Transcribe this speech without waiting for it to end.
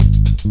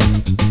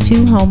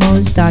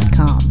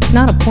twohomos.com. It's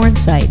not a porn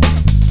site.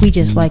 We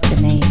just like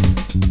the name.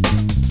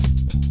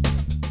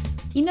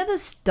 You know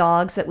those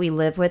dogs that we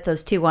live with,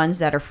 those two ones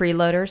that are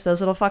freeloaders,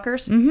 those little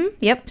fuckers? Mm-hmm.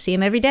 Yep. See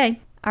them every day.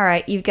 All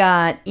right, you've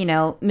got,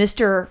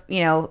 Mr.,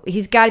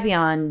 he's got to be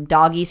on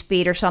doggy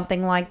speed or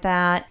something like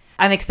that.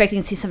 I'm expecting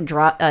to see some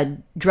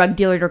drug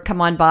dealer to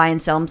come on by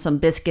and sell him some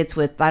biscuits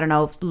with, I don't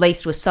know,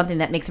 laced with something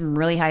that makes him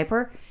really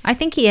hyper. I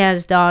think he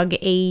has dog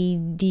ADHD.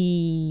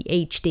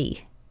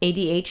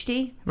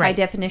 ADHD? Right. High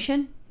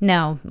definition?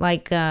 No,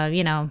 like,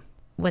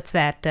 what's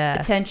that?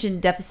 Attention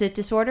deficit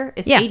disorder?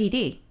 It's Yeah.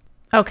 ADD.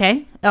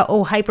 Okay.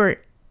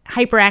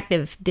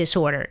 Hyperactive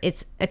disorder.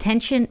 It's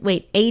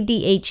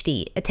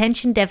ADHD,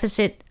 attention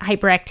deficit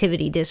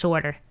hyperactivity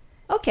disorder.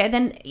 Okay,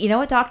 then you know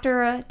what,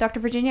 Dr.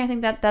 Virginia, I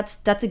think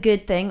that's a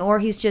good thing. Or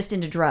he's just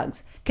into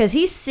drugs because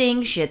he's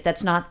seeing shit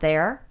that's not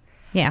there.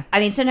 Yeah. I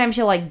mean, sometimes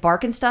he'll like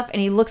bark and stuff,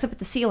 and he looks up at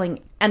the ceiling,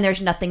 and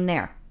there's nothing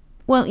there.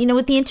 Well,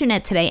 with the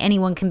internet today,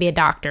 anyone can be a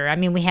doctor. I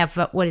mean, we have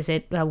what is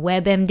it,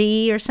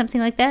 WebMD or something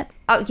like that?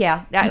 Oh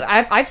yeah,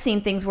 I've seen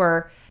things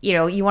where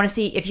you want to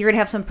see if you're gonna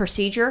have some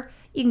procedure,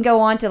 you can go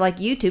on to like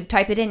YouTube,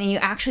 type it in, and you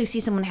actually see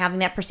someone having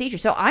that procedure.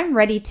 So I'm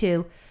ready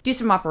to do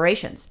some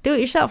operations. Do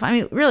it yourself. I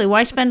mean, really,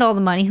 why spend all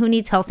the money? Who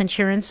needs health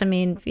insurance? I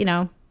mean,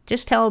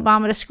 just tell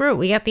Obama to screw it.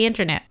 We got the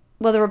internet.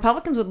 Well, the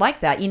Republicans would like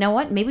that. You know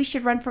what? Maybe you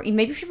should run for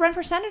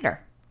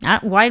senator.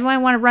 Why do I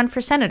want to run for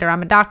senator?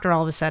 I'm a doctor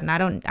all of a sudden. I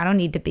don't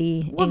need to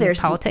be in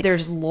politics.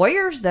 There's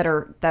lawyers that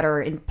are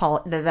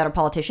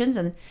politicians,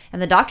 and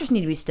the doctors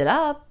need to be stood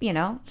up.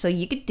 So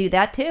you could do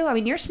that too. I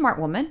mean, you're a smart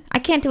woman. I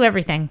can't do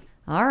everything.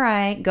 All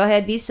right, go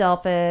ahead, be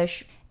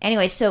selfish.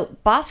 Anyway, so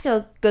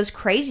Bosco goes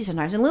crazy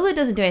sometimes, and Lulu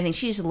doesn't do anything.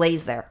 She just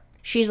lays there.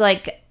 She's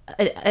like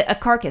a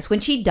carcass. When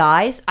she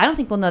dies, I don't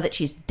think we'll know that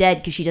she's dead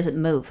because she doesn't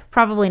move.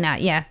 Probably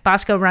not, yeah.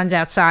 Bosco runs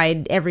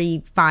outside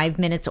every 5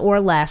 minutes or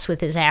less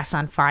with his ass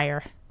on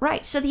fire.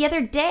 Right, so the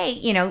other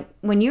day,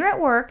 when you're at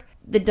work,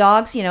 the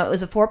dogs, it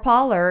was a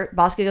 4-paw alert.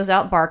 Bosco goes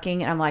out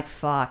barking, and I'm like,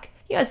 fuck.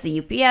 It's the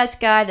UPS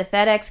guy, the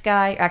FedEx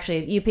guy,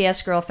 actually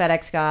UPS girl,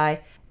 FedEx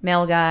guy,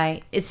 mail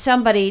guy. It's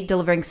somebody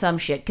delivering some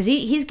shit. Because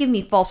he's giving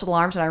me false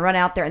alarms, and I run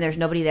out there, and there's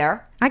nobody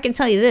there. I can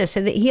tell you this,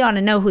 that he ought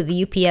to know who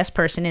the UPS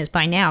person is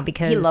by now,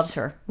 because... He loves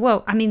her.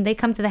 Well, I mean, they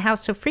come to the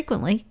house so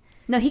frequently.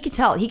 No, he could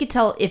tell. He could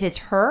tell if it's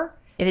her,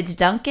 if it's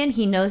Duncan,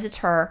 he knows it's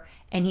her,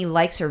 and he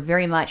likes her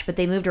very much, but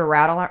they moved her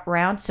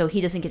around, so he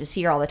doesn't get to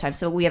see her all the time.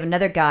 So we have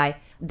another guy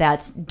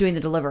that's doing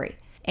the delivery.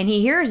 And he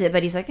hears it,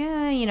 but he's like,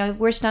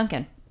 where's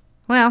Duncan?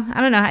 Well,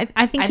 I don't know.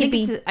 I think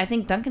I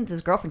think Duncan's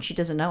his girlfriend. She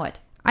doesn't know it.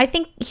 I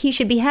think he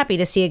should be happy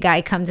to see a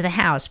guy come to the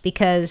house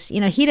because,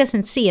 he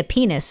doesn't see a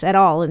penis at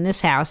all in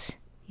this house.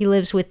 He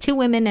lives with 2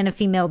 women and a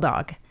female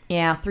dog.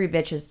 Yeah, 3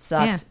 bitches.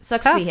 Sucks. Yeah,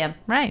 Sucks to be him.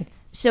 Right.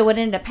 So what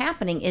ended up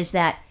happening is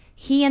that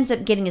he ends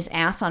up getting his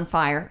ass on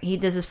fire. He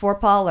does his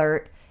 4-paw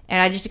alert,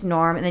 and I just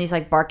ignore him, and then he's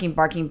like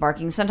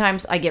barking.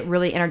 Sometimes I get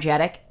really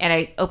energetic, and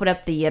I open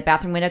up the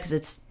bathroom window because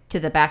it's to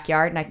the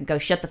backyard, and I can go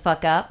shut the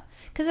fuck up.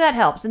 Because that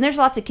helps. And there's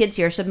lots of kids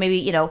here, so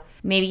maybe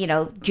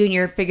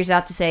Junior figures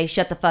out to say,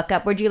 shut the fuck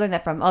up. Where'd you learn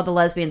that from? Oh, the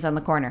lesbians on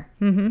the corner.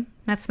 Mm-hmm.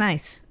 That's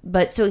nice.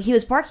 But so he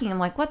was barking. I'm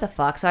like, what the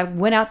fuck? So I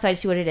went outside to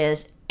see what it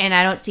is, and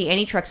I don't see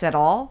any trucks at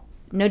all.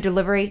 No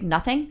delivery,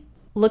 nothing.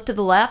 Look to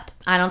the left.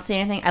 I don't see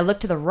anything. I look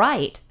to the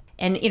right,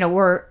 and,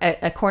 we're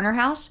a corner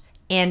house.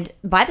 And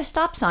by the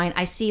stop sign,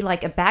 I see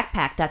like a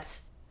backpack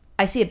that's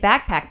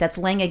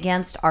laying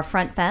against our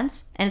front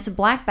fence, and it's a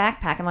black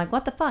backpack. I'm like,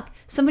 what the fuck?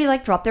 Somebody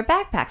dropped their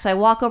backpack. So I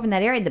walk over in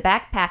that area, and the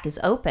backpack is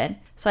open.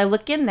 So I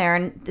look in there,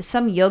 and there's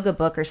some yoga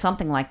book or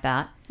something like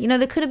that.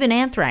 There could have been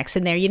anthrax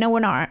in there.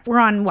 We're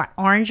on what,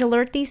 orange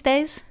alert these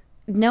days?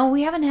 No,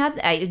 we haven't had.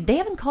 They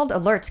haven't called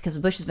alerts because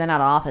Bush has been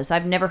out of office.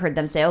 I've never heard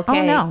them say,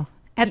 okay. Oh no.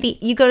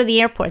 You go to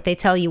the airport, they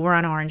tell you we're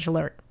on orange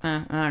alert.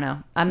 I don't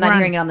know. I'm not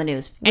hearing it on the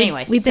news.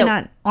 Anyways, we've been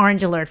on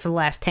orange alert for the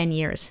last 10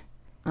 years.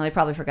 Well, they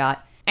probably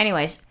forgot.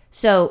 Anyways,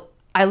 so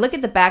I look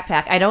at the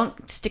backpack. I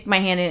don't stick my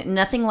hand in it.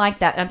 Nothing like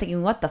that. I'm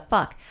thinking, what the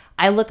fuck?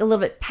 I look a little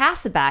bit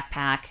past the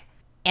backpack,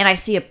 and I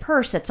see a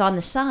purse that's on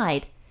the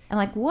side. I'm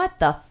like, what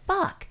the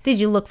fuck? Did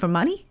you look for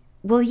money?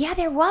 Well, yeah,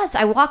 there was.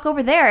 I walk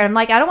over there, and I'm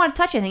like, I don't want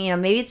to touch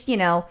anything. Maybe it's,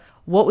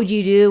 what would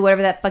you do?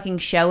 Whatever that fucking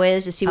show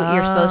is to see what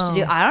you're supposed to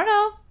do. I don't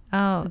know.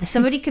 Oh.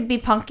 Somebody could be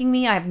punking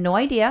me. I have no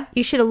idea.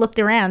 You should have looked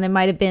around. There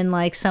might have been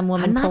like some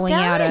woman pulling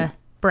out a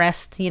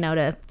breast, to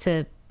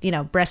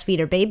breastfeed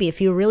her baby.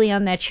 If you were really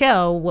on that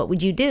show, what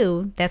would you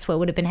do? That's what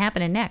would have been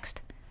happening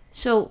next.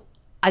 So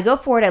I go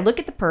forward, I look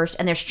at the purse,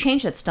 and there's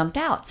change that's stumped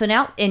out. So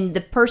now, and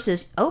the purse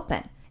is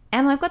open. And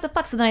I'm like, what the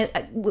fuck? So then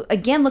I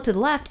again look to the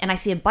left, and I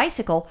see a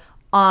bicycle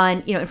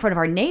on, in front of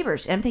our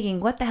neighbors. And I'm thinking,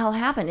 what the hell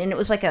happened? And it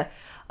was like a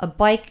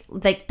bike,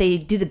 like they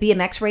do the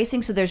BMX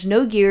racing. So there's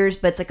no gears,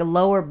 but it's like a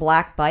lower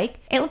black bike.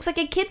 And it looks like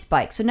a kid's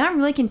bike. So now I'm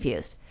really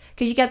confused.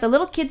 Because you got the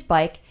little kid's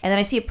bike, and then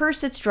I see a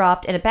purse that's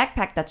dropped and a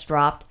backpack that's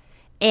dropped.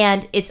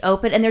 And it's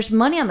open, and there's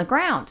money on the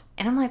ground.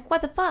 And I'm like,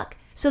 what the fuck?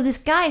 So this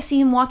guy, I see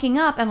him walking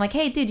up. I'm like,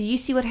 hey, dude, did you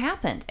see what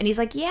happened? And he's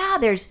like, yeah,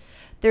 there's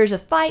a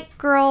fight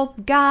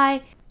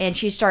guy, and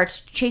she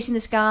starts chasing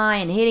this guy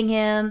and hitting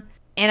him.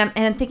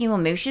 I'm thinking, well,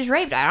 maybe she's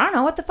raped. I don't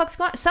know what the fuck's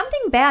going on.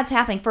 Something bad's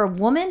happening for a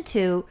woman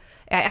to,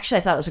 actually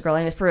I thought it was a girl,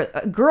 anyway, for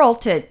a girl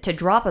to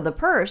drop her the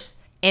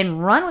purse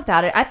and run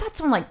without it. I thought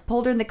someone like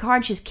pulled her in the car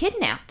and she's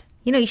kidnapped.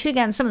 You know, you should have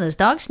gotten some of those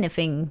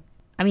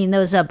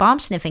those bomb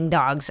sniffing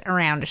dogs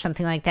around or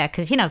something like that.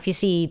 Because, you know, if you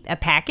see a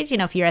package, you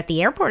know, if you're at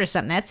the airport or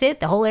something, that's it.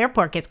 The whole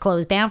airport gets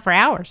closed down for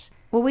hours.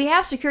 Well, we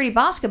have security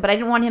Bosco, but I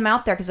didn't want him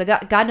out there because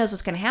God knows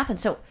what's going to happen.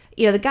 So,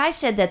 you know, the guy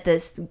said that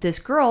this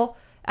girl,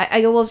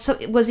 I go, well, so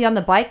was he on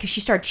the bike? Because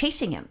she started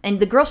chasing him. And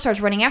the girl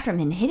starts running after him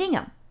and hitting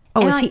him.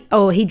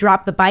 He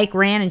dropped the bike,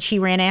 ran, and she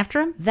ran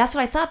after him? That's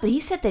what I thought. But he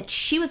said that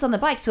she was on the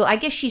bike. So I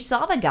guess she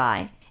saw the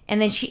guy. And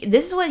then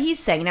this is what he's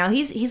saying. Now,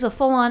 he's a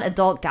full-on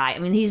adult guy. I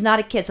mean, he's not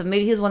a kid. So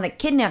maybe he was the one that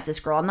kidnapped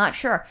this girl. I'm not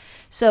sure.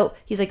 So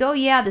he's like, oh,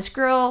 yeah, this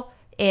girl.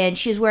 And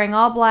she was wearing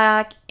all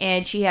black.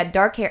 And she had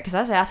dark hair. Because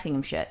I was asking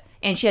him shit.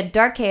 And she had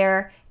dark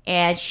hair.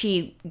 And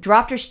she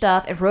dropped her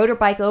stuff and rode her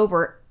bike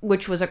over,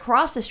 which was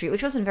across the street,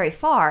 which wasn't very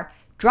far.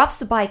 Drops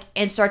the bike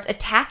and starts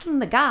attacking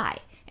the guy.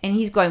 And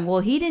he's going, well,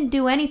 he didn't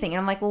do anything. And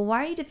I'm like, well,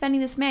 why are you defending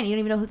this man? You don't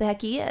even know who the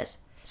heck he is.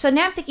 So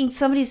now I'm thinking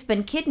somebody's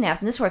been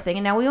kidnapped and this sort of thing.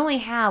 And now we only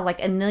have like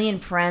 1 million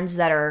friends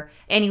that are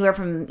anywhere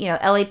from, you know,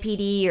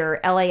 LAPD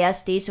or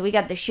LASD. So we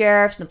got the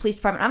sheriffs and the police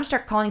department. I'm going to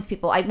start calling these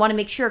people. I want to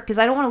make sure, because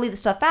I don't want to leave the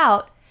stuff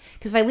out.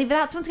 Because if I leave it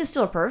out, someone's going to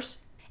steal her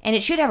purse. And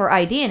it should have her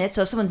ID in it.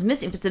 So if someone's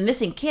missing, if it's a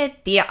missing kid,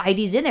 the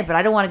ID's in there. But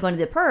I don't want to go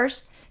into the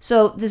purse.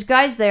 So this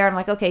guy's there. I'm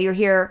like, okay, you're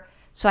here.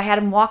 So I had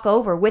him walk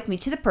over with me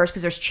to the purse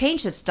because there's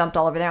change that's dumped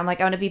all over there. I'm like,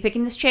 I'm going to be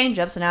picking this change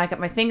up. So now I got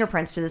my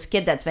fingerprints to this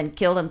kid that's been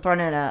killed and thrown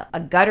in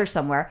a gutter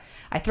somewhere.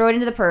 I throw it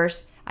into the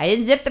purse. I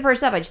didn't zip the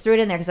purse up. I just threw it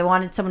in there because I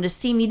wanted someone to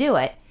see me do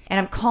it. And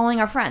I'm calling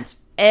our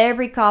friends.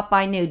 Every cop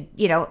I knew,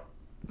 you know,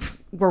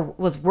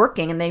 was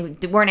working and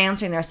they weren't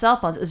answering their cell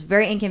phones. It was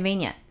very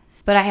inconvenient.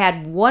 But I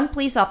had one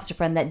police officer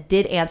friend that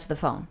did answer the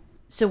phone.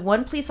 So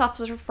one police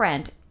officer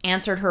friend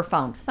answered her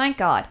phone. Thank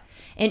God.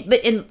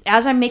 But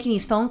as I'm making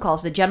these phone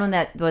calls, the gentleman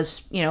that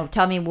was, you know,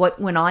 telling me what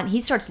went on,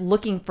 he starts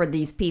looking for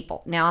these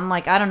people. Now, I'm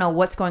like, I don't know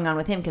what's going on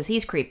with him because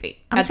he's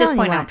creepy. At this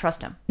point, I don't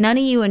trust him. None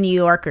of you are New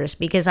Yorkers,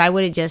 because I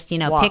would have just, you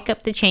know, picked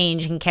up the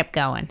change and kept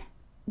going.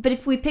 But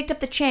if we picked up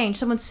the change,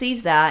 someone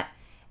sees that,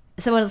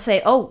 someone will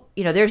say, oh,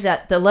 you know, there's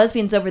the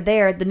lesbians over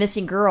there, the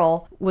missing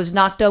girl was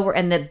knocked over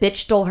and the bitch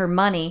stole her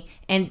money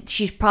and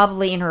she's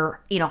probably in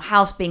her, you know,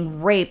 house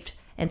being raped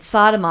and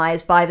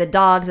sodomized by the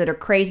dogs that are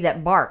crazy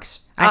that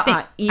barks.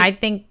 I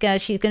think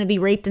she's going to be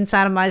raped and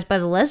sodomized by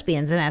the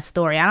lesbians in that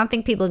story. I don't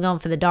think people are going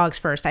for the dogs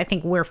first. I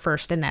think we're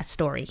first in that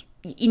story.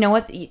 You know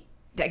what?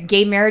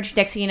 Gay marriage,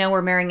 next thing you know,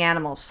 we're marrying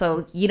animals.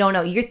 So you don't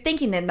know. You're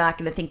thinking they're not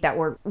going to think that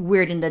we're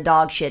weird into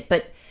dog shit,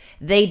 but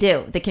they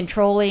do. The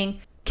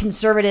controlling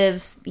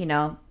conservatives, you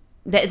know,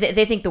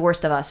 they think the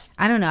worst of us.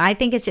 I don't know. I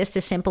think it's just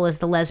as simple as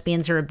the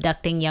lesbians are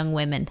abducting young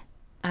women.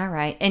 All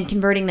right. And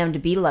converting them to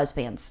be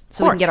lesbians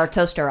so we can get our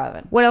toaster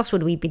oven. What else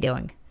would we be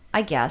doing?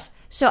 I guess.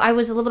 So I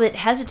was a little bit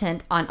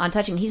hesitant on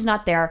touching. He's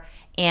not there.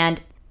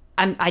 And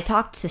I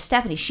talked to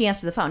Stephanie. She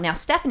answered the phone. Now,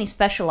 Stephanie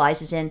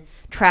specializes in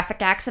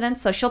traffic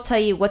accidents. So she'll tell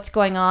you what's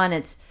going on.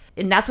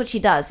 And that's what she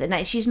does.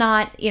 And she's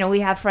not, you know,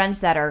 we have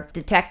friends that are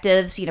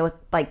detectives, you know, with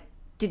like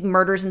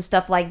murders and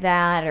stuff like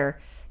that. Or,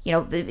 you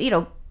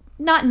know,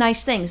 not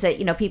nice things that,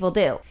 you know, people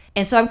do.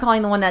 And so I'm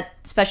calling the one that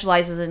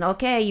specializes in,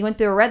 okay, you went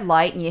through a red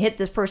light and you hit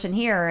this person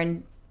here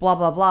and blah,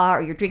 blah, blah,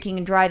 or you're drinking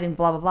and driving,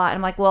 blah, blah, blah. And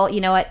I'm like, well,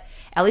 you know what?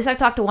 At least I've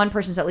talked to one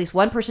person, so at least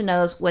one person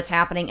knows what's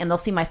happening, and they'll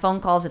see my phone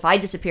calls if I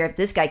disappear, if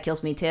this guy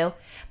kills me too.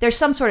 There's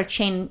some sort of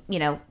chain, you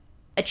know,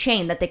 a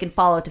chain that they can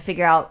follow to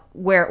figure out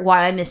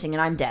why I'm missing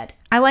and I'm dead.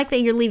 I like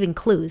that you're leaving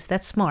clues.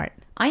 That's smart.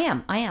 I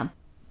am.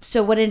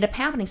 So what ended up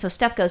happening, so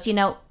Steph goes, you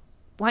know,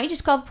 why don't you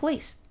just call the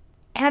police?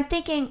 And I'm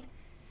thinking...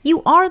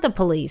 You are the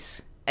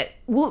police.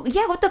 Well,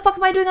 yeah, what the fuck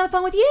am I doing on the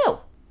phone with you?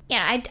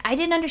 Yeah, I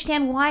didn't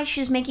understand why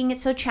she's making it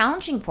so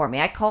challenging for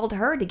me. I called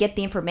her to get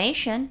the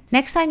information.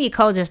 Next time you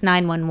call just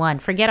 911.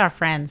 Forget our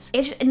friends.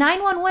 It's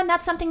 911,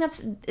 that's something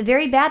that's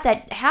very bad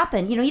that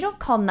happened. You know, you don't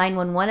call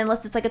 911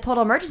 unless it's like a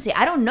total emergency.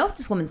 I don't know if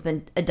this woman's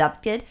been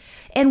abducted.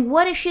 And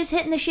what if she's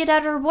hitting the shit out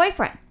of her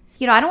boyfriend?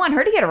 You know, I don't want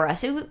her to get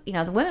arrested. You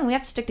know, the women, we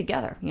have to stick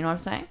together. You know what I'm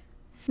saying?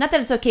 Not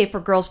that it's okay for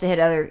girls to hit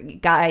other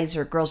guys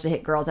or girls to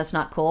hit girls. That's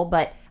not cool.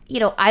 But, you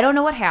know, I don't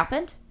know what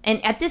happened.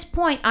 And at this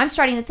point, I'm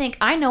starting to think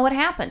I know what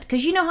happened.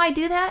 Because you know how I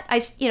do that?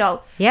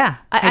 Yeah,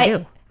 I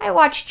do. I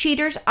watch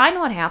Cheaters. I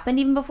know what happened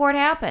even before it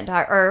happened.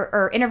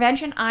 Or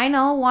Intervention. I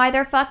know why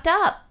they're fucked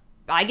up.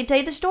 I can tell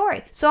you the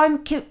story. So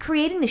I'm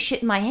creating this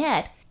shit in my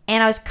head.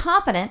 And I was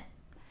confident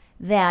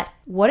that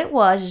what it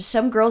was is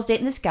some girl's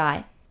dating this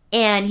guy.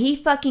 And he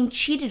fucking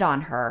cheated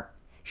on her.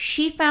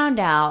 She found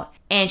out.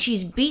 And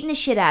she's beating the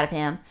shit out of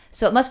him.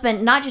 So it must have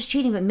been not just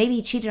cheating, but maybe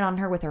he cheated on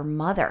her with her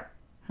mother.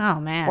 Oh,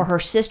 man. Or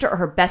her sister or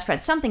her best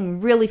friend. Something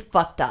really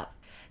fucked up.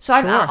 So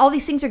all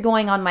these things are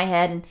going on in my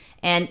head.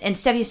 And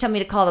Stephanie's telling me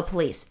to call the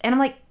police. And I'm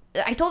like,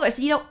 I told her, I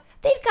said, you know,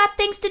 they've got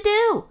things to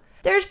do.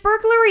 There's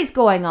burglaries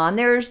going on.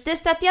 There's this,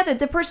 that, the other.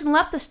 The person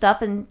left the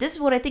stuff, and this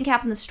is what I think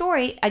happened in the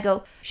story. I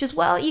go, she says,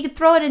 well, you could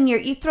throw it in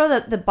you throw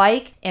the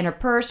bike and her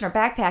purse and her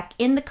backpack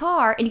in the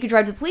car, and you could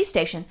drive to the police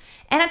station.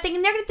 And I'm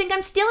thinking, they're going to think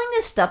I'm stealing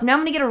this stuff. Now I'm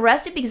going to get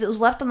arrested because it was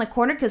left on the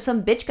corner because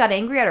some bitch got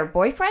angry at her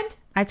boyfriend?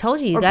 I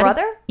told you,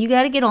 brother? You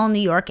got to get all New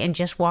York and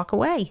just walk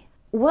away.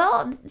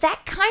 Well,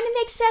 that kind of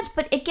makes sense,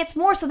 but it gets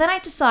more. So then I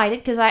decided,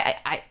 because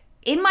I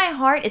in my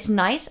heart, it's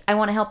nice. I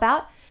want to help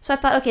out. So I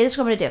thought, okay, this is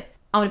what I'm going to do.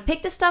 I'm going to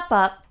pick this stuff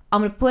up.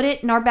 I'm going to put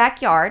it in our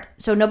backyard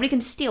so nobody can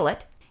steal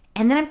it.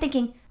 And then I'm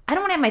thinking, I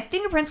don't want to have my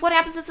fingerprints. What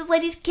happens if this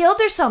lady's killed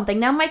or something?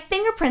 Now my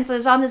fingerprints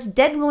is on this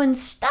dead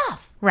woman's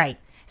stuff. Right.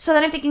 So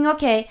then I'm thinking,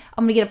 okay,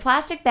 I'm going to get a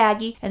plastic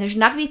baggie, and there's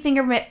not going to be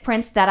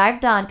fingerprints that I've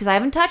done because I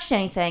haven't touched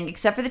anything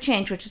except for the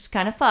change, which is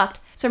kind of fucked.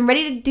 So I'm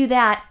ready to do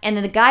that, and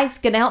then the guy's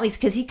going to help me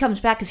because he comes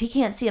back because he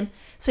can't see him.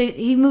 So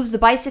he moves the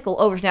bicycle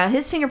over. Now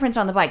his fingerprints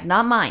are on the bike,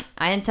 not mine.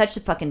 I didn't touch the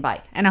fucking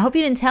bike. And I hope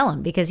you didn't tell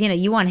him because,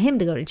 you want him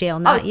to go to jail,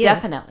 not you.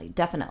 Definitely.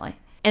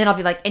 And then I'll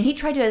be like, and he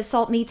tried to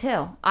assault me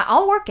too.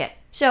 I'll work it.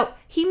 So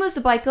he moves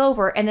the bike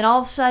over, and then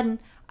all of a sudden,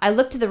 I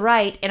look to the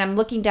right, and I'm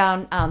looking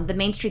down the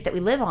main street that we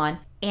live on,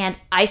 and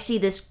I see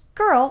this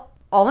girl,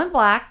 all in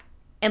black,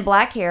 and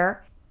black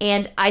hair,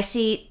 and I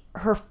see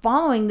her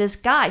following this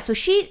guy. So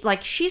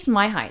she's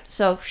my height.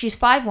 So she's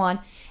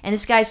 5'1", and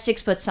this guy's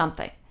 6 foot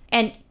something.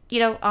 And,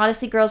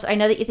 honestly, girls, I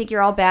know that you think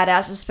you're all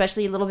badass,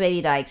 especially little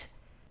baby dykes.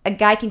 A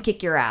guy can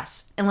kick your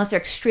ass, unless they're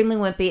extremely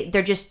wimpy.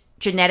 They're just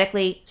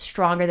genetically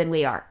stronger than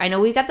we are. I know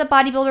we've got the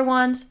bodybuilder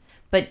ones,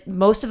 but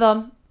most of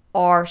them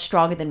are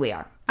stronger than we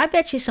are. I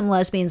bet you some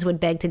lesbians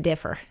would beg to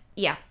differ.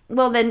 Yeah.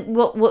 Well, then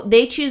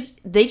they choose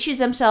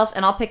themselves,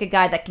 and I'll pick a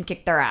guy that can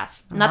kick their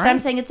ass. Not that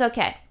I'm saying it's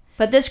okay,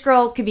 but this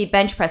girl could be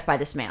bench pressed by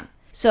this man.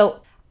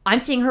 So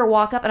I'm seeing her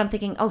walk up, and I'm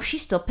thinking, oh,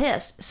 she's still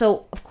pissed.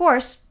 So of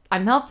course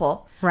I'm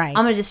helpful. Right.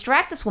 I'm going to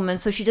distract this woman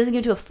so she doesn't get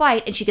into a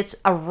fight and she gets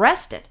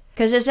arrested.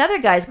 Because this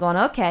other guy's going,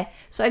 okay.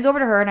 So I go over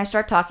to her and I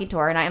start talking to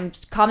her, and I'm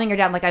calming her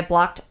down, like I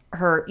blocked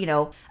her,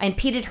 I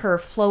impeded her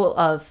flow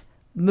of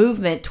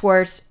movement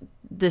towards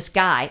this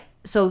guy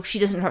so she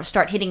doesn't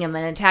start hitting him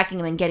and attacking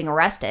him and getting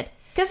arrested.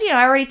 Because,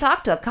 I already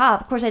talked to a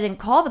cop. Of course, I didn't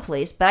call the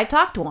police, but I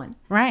talked to one.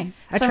 Right.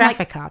 A so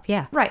traffic cop,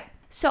 yeah. Right.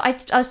 So I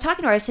was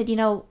talking to her. I said,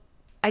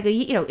 I go,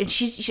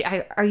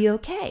 and are you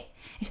okay?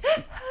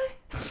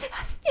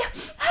 Yeah.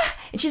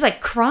 And she's like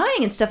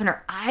crying and stuff, and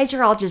her eyes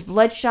are all just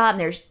bloodshot, and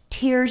there's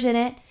tears in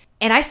it.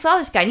 And I saw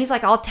this guy, and he's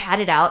like all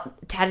tatted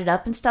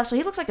up and stuff, so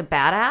he looks like a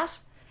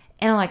badass.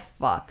 And I'm like,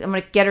 fuck, I'm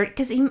going to get her,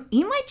 because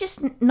he might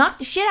just knock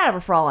the shit out of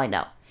her for all I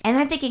know. And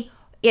I'm thinking,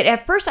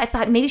 at first I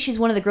thought maybe she's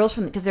one of the girls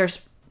because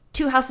there's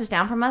 2 houses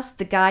down from us.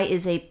 The guy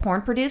is a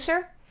porn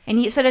producer, and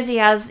he said as he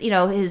has,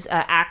 his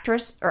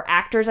actress, or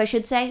actors, I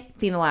should say,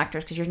 female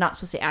actors, because you're not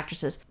supposed to say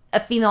actresses, a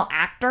female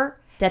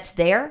actor that's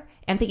there.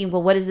 I'm thinking,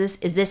 well, what is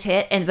this? Is this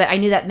hit? But I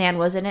knew that man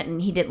was in it,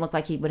 and he didn't look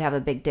like he would have a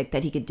big dick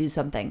that he could do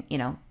something,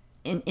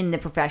 in the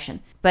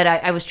profession. But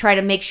I was trying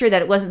to make sure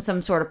that it wasn't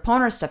some sort of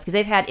porno stuff, because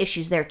they've had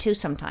issues there too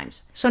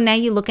sometimes. So now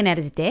you're looking at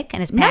his dick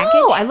and his package?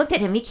 No, I looked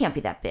at him. He can't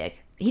be that big.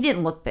 He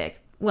didn't look big.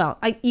 Well,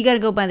 you got to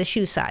go by the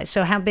shoe size.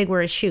 So how big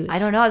were his shoes? I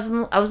don't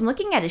know. I was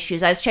looking at his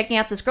shoes. I was checking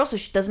out this girl so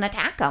she doesn't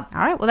attack him.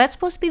 All right. Well, that's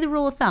supposed to be the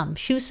rule of thumb.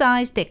 Shoe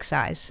size, dick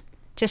size.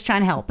 Just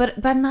trying to help.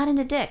 But I'm not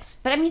into dicks.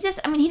 But he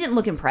didn't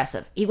look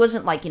impressive. He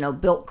wasn't like,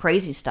 built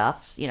crazy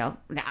stuff.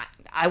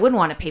 I wouldn't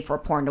want to pay for a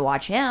porn to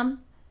watch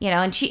him.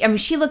 And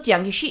she looked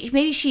young.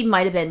 Maybe she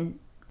might have been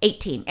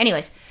 18.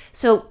 Anyways,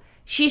 so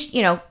she's,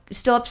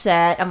 still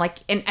upset. I'm like,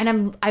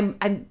 and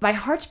I'm my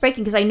heart's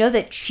breaking because I know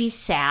that she's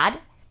sad.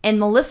 And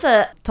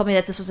Melissa told me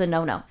that this was a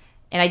no-no.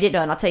 And I didn't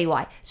know, and I'll tell you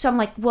why. So I'm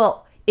like,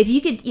 well, if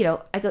you could,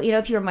 I go,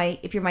 if you're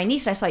my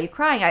niece and I saw you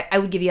crying, I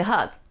would give you a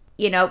hug.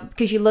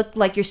 Because you look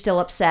like you're still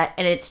upset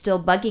and it's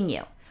still bugging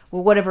you.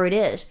 Well, whatever it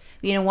is.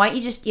 Why don't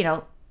you just,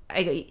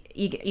 I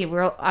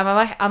go, I'm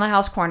on the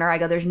house corner. I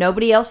go, there's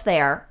nobody else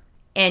there.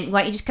 And why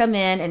don't you just come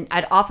in, and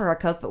I'd offer her a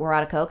Coke, but we're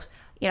out of Cokes.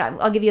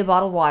 I'll give you a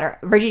bottle of water.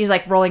 Virginia's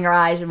like rolling her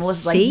eyes, and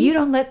Melissa's like, you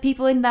don't let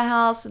people in the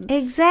house.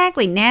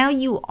 Exactly. Now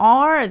you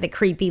are the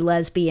creepy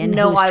lesbian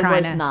who's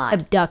trying to not.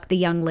 Abduct the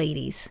young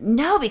ladies.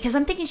 No, because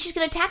I'm thinking she's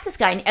going to attack this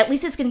guy, and at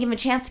least it's going to give him a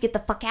chance to get the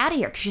fuck out of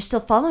here, because she's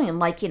still following him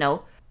like,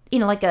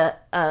 like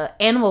a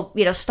animal,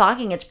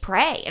 stalking its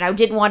prey, and I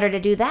didn't want her to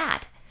do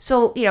that.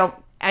 So,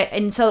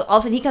 and so all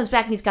of a sudden he comes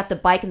back, and he's got the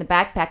bike and the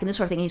backpack and this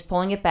sort of thing, and he's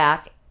pulling it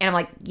back, and I'm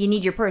like, you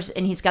need your purse,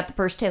 and he's got the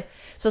purse too.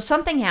 So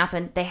something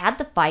happened. They had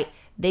the fight.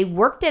 They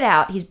worked it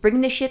out. He's bringing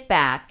the shit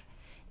back.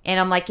 And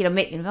I'm like,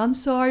 I'm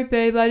sorry,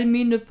 babe. I didn't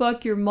mean to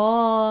fuck your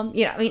mom.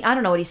 I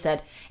don't know what he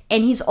said.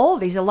 And he's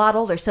older. He's a lot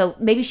older. So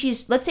maybe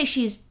let's say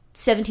she's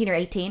 17 or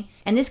 18.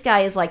 And this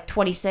guy is like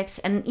 26.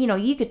 And,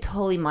 you could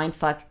totally mind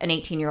fuck an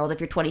 18-year-old if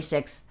you're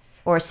 26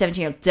 or a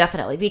 17-year-old,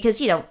 definitely. Because,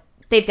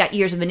 they've got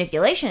years of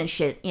manipulation and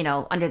shit,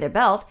 under their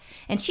belt.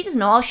 And she doesn't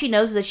know. All she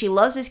knows is that she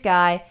loves this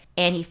guy.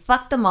 And he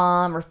fucked the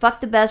mom or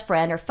fucked the best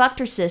friend or fucked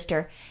her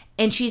sister.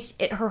 And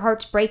her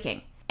heart's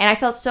breaking. And I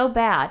felt so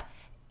bad.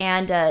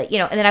 And, and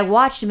then I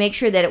watched to make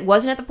sure that it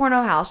wasn't at the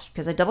porno house,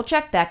 because I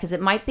double-checked that, because it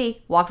might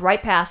be. Walked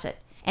right past it.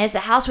 And it's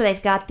the house where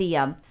they've got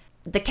the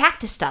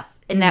cactus stuff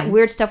and that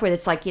weird stuff where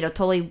it's like,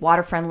 totally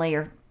water friendly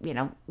or,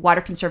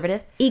 water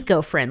conservative.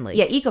 Eco-friendly.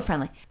 Yeah,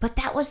 eco-friendly. But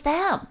that was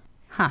them.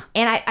 Huh.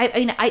 And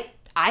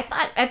I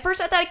thought, at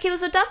first I thought a kid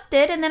was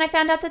adopted, and then I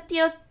found out that,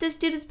 this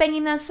dude is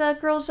banging this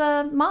girl's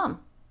mom.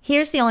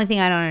 Here's the only thing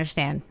I don't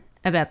understand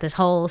about this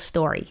whole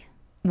story.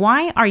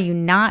 Why are you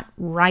not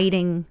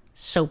writing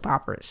soap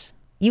operas?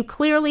 You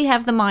clearly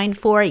have the mind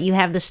for it. You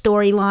have the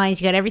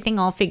storylines. You got everything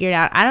all figured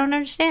out. I don't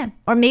understand.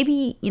 Or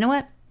maybe, you know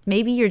what?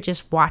 Maybe you're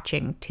just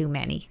watching too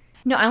many.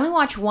 No, I only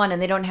watch one,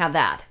 and they don't have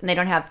that. And they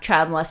don't have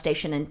child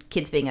molestation and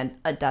kids being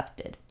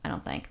adopted, I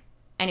don't think.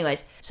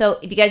 Anyways, so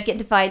if you guys get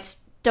into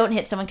fights, don't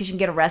hit someone because you can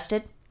get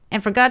arrested.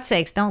 And for God's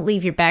sakes, don't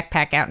leave your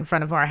backpack out in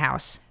front of our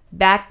house.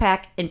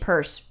 Backpack and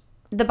purse.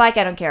 The bike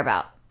I don't care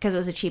about because it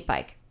was a cheap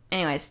bike.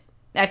 Anyways,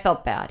 I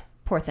felt bad.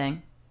 Poor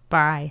thing.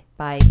 Bye.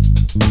 Bye.